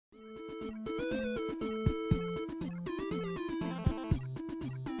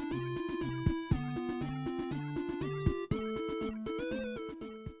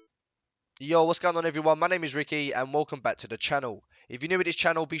Yo, what's going on everyone? My name is Ricky and welcome back to the channel. If you're new to this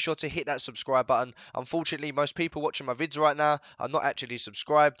channel, be sure to hit that subscribe button. Unfortunately, most people watching my vids right now are not actually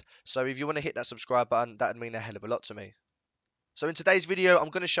subscribed, so if you want to hit that subscribe button, that'd mean a hell of a lot to me. So in today's video, I'm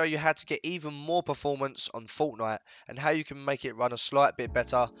going to show you how to get even more performance on Fortnite and how you can make it run a slight bit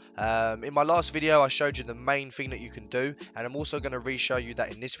better. In my last video, I showed you the main thing that you can do, and I'm also going to re-show you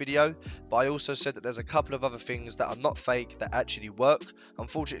that in this video. But I also said that there's a couple of other things that are not fake that actually work.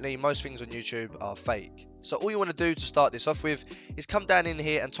 Unfortunately, most things on YouTube are fake. So all you want to do to start this off with is come down in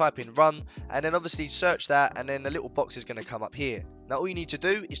here and type in run, and then obviously search that, and then a little box is going to come up here. Now all you need to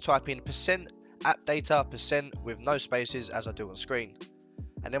do is type in %app data % with no spaces as I do on screen.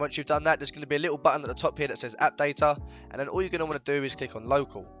 And then once you've done that, there's going to be a little button at the top here that says app data, and then all you're going to want to do is click on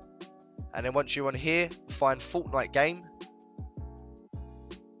local. And then once you're on here, find Fortnite game.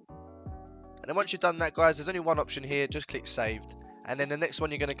 And then once you've done that, guys, there's only one option here, just click saved. And then the next one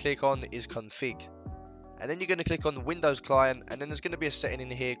you're going to click on is config. And then you're going to click on Windows client, and then there's going to be a setting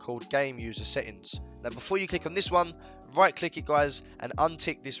in here called game user settings. Now before you click on this one, right click it, guys, and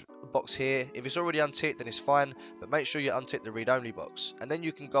untick this box here. If it's already unticked, then it's fine, but make sure you untick the read only box, and then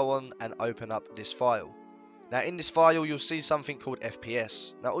you can go on and open up this file. Now in this file you'll see something called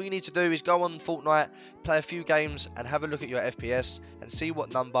FPS. Now all you need to do is go on Fortnite, play a few games and have a look at your FPS and see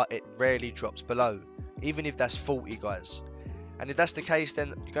what number it rarely drops below, even if that's 40, guys. And if that's the case, then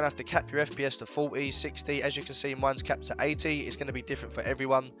you're going to have to cap your FPS to 40, 60. As you can see, mine's capped to 80. It's going to be different for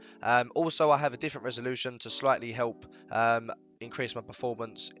everyone. Also, I have a different resolution to slightly help increase my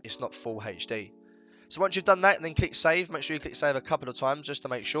performance. It's not full HD. So once you've done that, then click save. Make sure you click save a couple of times just to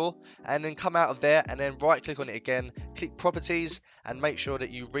make sure. And then come out of there and then right click on it again. Click properties and make sure that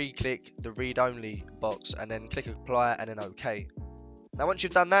you re-click the read only box and then click apply and then OK. Now once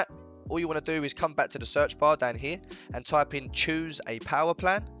you've done that, all you want to do is come back to the search bar down here and type in choose a power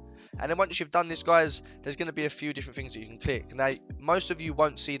plan. And then once you've done this, guys, there's going to be a few different things that you can click. Now most of you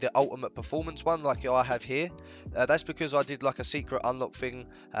won't see the ultimate performance one like I have here. That's because I did like a secret unlock thing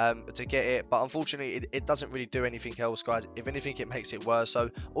to get it, but unfortunately it doesn't really do anything else, guys. If anything, it makes it worse. So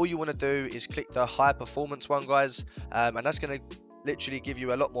all you want to do is click the high performance one, guys, and that's going to literally give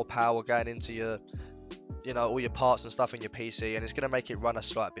you a lot more power going into your all your parts and stuff in your PC, and it's going to make it run a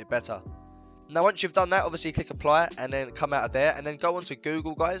slight bit better. Now once you've done that, obviously click apply and then come out of there and then go onto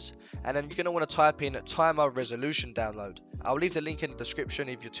Google, guys, and then you're going to want to type in timer resolution download. I'll leave the link in the description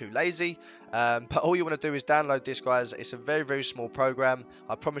if you're too lazy, but all you want to do is download this, guys. It's a very small program.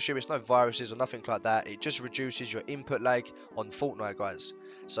 I promise you it's no viruses or nothing like that. It just reduces your input lag on Fortnite, guys.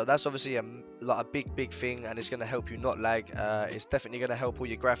 So that's obviously a big thing, and it's going to help you not lag. It's definitely going to help all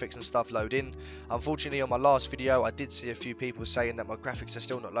your graphics and stuff load in. Unfortunately, on my last video, I did see a few people saying that my graphics are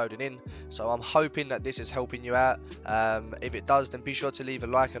still not loading in. So I'm hoping that this is helping you out. If it does, then be sure to leave a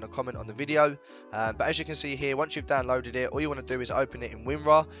like and a comment on the video. But as you can see here, once you've downloaded it, all you want to do is open it in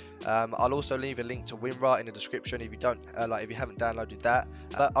WinRAR. I'll also leave a link to WinRAR in the description if you don't if you haven't downloaded that.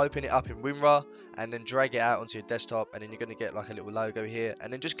 But open it up in WinRAR and then drag it out onto your desktop, and then you're going to get like a little logo here,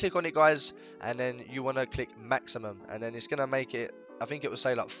 and then just click on it, guys, and then you want to click maximum, and then it's going to make it, I think it will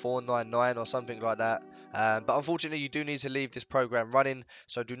say like 499 or something like that. But unfortunately you do need to leave this program running,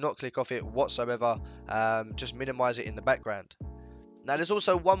 so do not click off it whatsoever. Just minimize it in the background. Now there's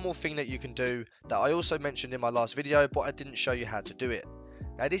also one more thing that you can do that I also mentioned in my last video, but I didn't show you how to do it.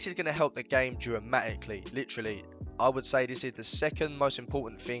 Now this is going to help the game dramatically. Literally, I would say this is the second most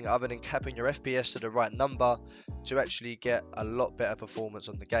important thing other than capping your FPS to the right number to actually get a lot better performance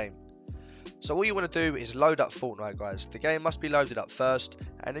on the game. So all you want to do is load up Fortnite, guys. The game must be loaded up first,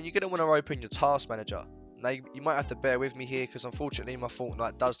 and then you're going to want to open your task manager. Now you might have to bear with me here because unfortunately my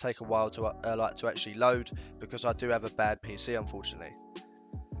Fortnite does take a while to actually load because I do have a bad PC, unfortunately.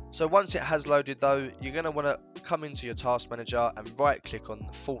 So once it has loaded though, you're going to want to come into your task manager and right click on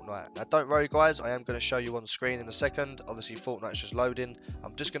Fortnite. Now don't worry, guys, I am going to show you on screen in a second. Obviously Fortnite's just loading.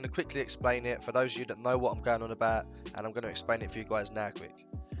 I'm just going to quickly explain it for those of you that know what I'm going on about, and I'm going to explain it for you guys now quick.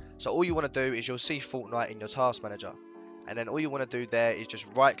 So all you want to do is you'll see Fortnite in your task manager, and then all you want to do there is just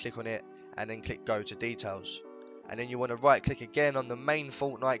right click on it and then click go to details, and then you want to right click again on the main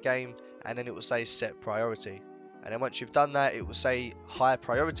Fortnite game, and then it will say set priority. And then once you've done that, it will say high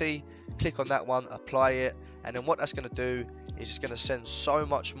priority. Click on that one, apply it, and then what that's going to do is it's going to send so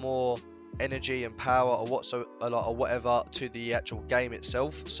much more energy and power or whatever to the actual game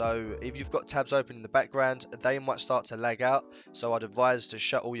itself. So if you've got tabs open in the background, they might start to lag out. So I'd advise to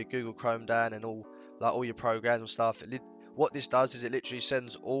shut all your Google Chrome down and all your programs and stuff. What this does is it literally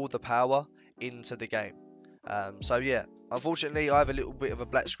sends all the power into the game. So yeah, unfortunately I have a little bit of a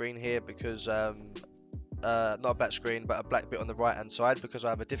black screen here because not a black screen, but a black bit on the right hand side because I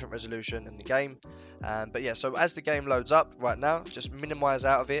have a different resolution in the game. But yeah, so as the game loads up right now, just minimize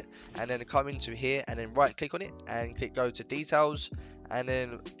out of it and then come into here and then right click on it and click go to details and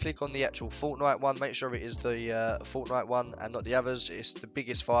then click on the actual Fortnite one. Make sure it is the Fortnite one and not the others. It's the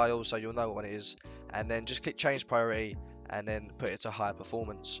biggest file, so you'll know what one it is. And then just click change priority and then put it to higher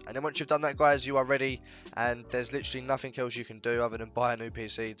performance. And then once you've done that, guys, you are ready, and there's literally nothing else you can do other than buy a new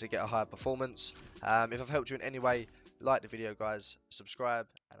PC to get a higher performance. If I've helped you in any way, like the video, guys, subscribe,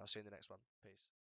 and I'll see you in the next one. Peace.